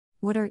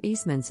What are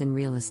easements in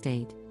real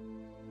estate?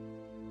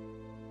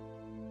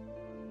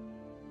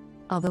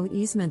 Although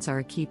easements are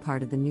a key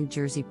part of the New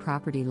Jersey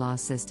property law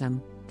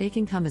system, they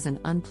can come as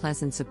an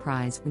unpleasant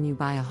surprise when you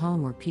buy a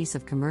home or piece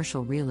of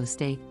commercial real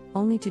estate,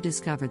 only to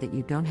discover that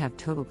you don't have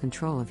total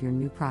control of your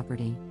new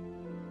property.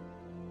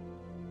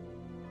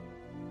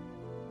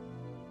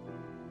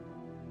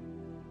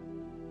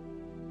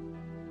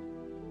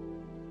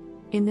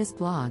 In this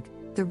blog,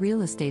 the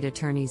real estate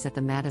attorneys at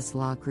the Matus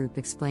Law Group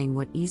explain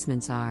what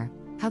easements are,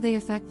 how they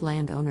affect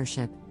land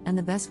ownership, and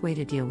the best way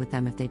to deal with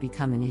them if they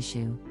become an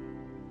issue.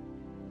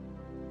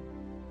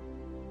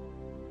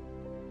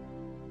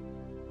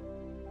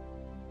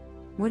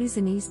 What is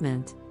an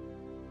easement?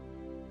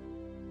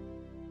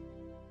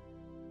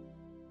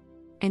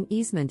 An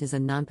easement is a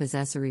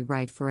nonpossessory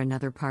right for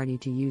another party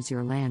to use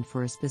your land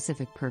for a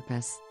specific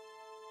purpose.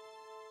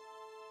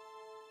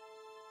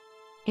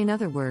 In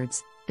other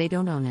words, they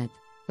don't own it,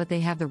 but they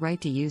have the right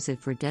to use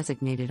it for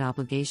designated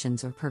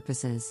obligations or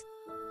purposes.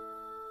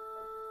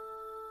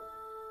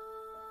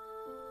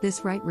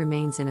 This right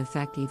remains in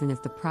effect even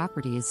if the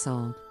property is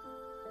sold.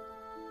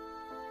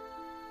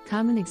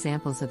 Common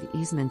examples of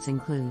easements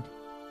include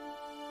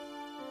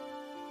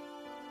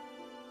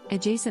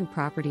adjacent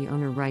property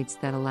owner rights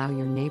that allow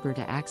your neighbor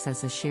to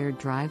access a shared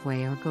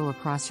driveway or go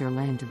across your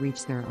land to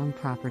reach their own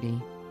property.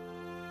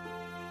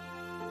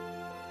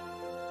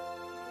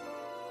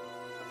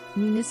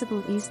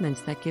 Municipal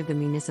easements that give the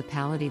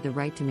municipality the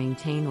right to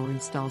maintain or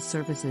install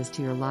services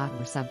to your lot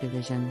or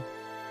subdivision.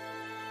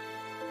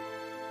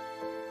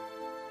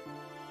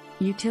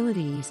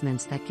 Utility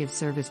easements that give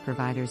service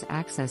providers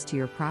access to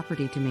your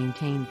property to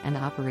maintain and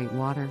operate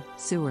water,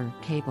 sewer,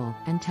 cable,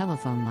 and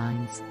telephone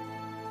lines.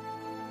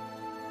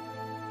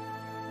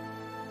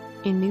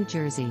 In New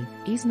Jersey,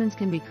 easements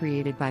can be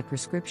created by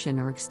prescription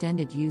or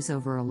extended use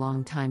over a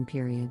long time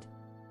period.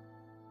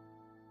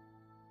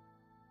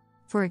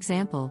 For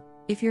example,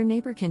 if your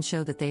neighbor can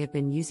show that they have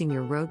been using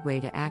your roadway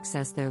to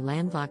access their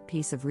landlocked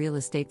piece of real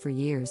estate for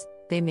years,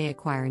 they may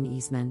acquire an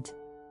easement.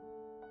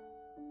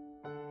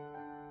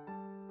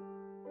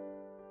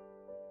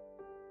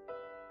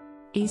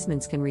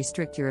 Easements can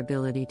restrict your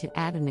ability to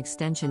add an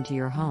extension to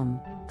your home,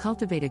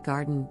 cultivate a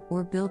garden,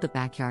 or build a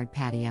backyard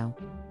patio.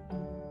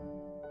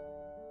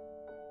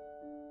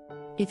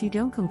 If you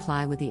don't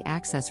comply with the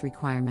access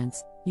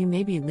requirements, you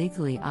may be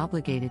legally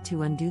obligated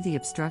to undo the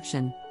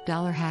obstruction,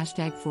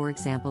 $for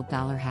example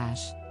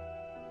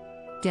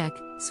deck,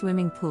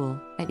 swimming pool,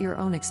 at your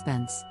own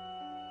expense.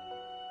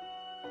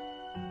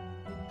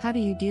 How do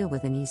you deal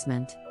with an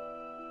easement?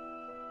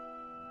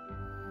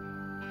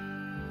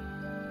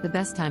 The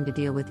best time to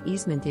deal with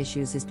easement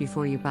issues is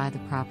before you buy the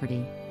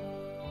property.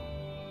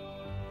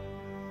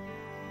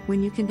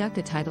 When you conduct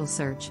a title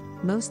search,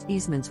 most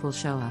easements will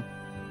show up.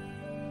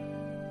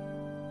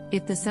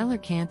 If the seller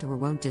can't or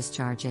won't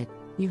discharge it,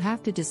 you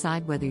have to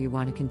decide whether you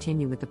want to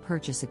continue with the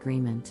purchase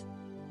agreement.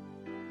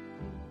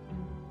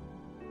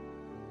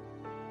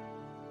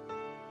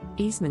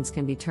 Easements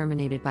can be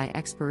terminated by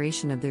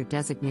expiration of their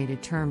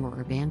designated term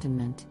or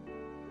abandonment.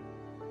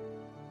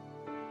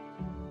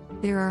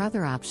 There are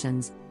other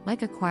options,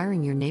 like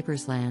acquiring your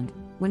neighbor's land,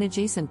 when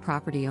adjacent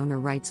property owner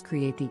rights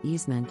create the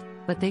easement,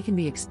 but they can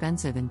be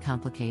expensive and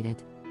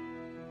complicated.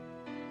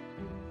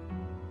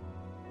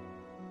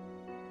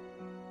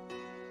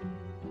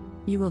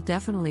 You will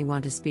definitely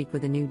want to speak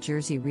with a New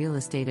Jersey real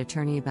estate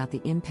attorney about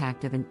the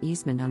impact of an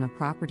easement on a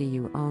property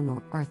you own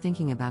or are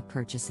thinking about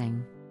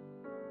purchasing.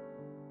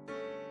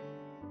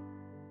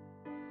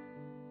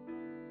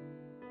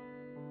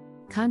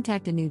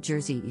 Contact a New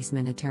Jersey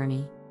easement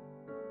attorney.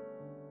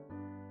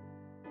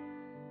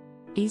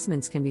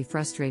 Easements can be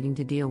frustrating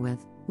to deal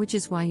with, which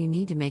is why you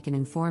need to make an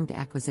informed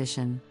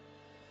acquisition.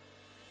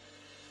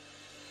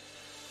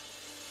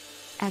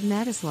 At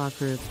Matus Law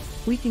Group,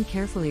 we can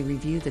carefully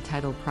review the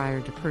title prior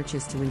to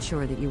purchase to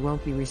ensure that you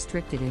won't be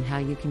restricted in how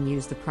you can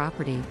use the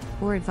property,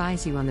 or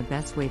advise you on the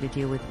best way to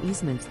deal with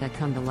easements that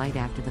come to light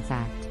after the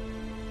fact.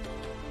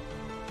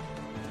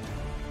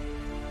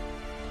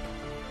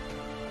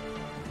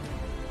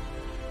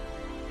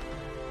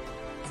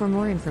 For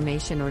more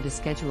information or to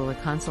schedule a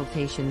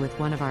consultation with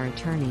one of our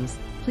attorneys,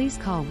 please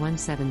call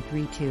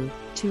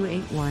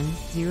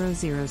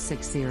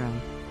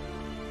 1732-281-0060.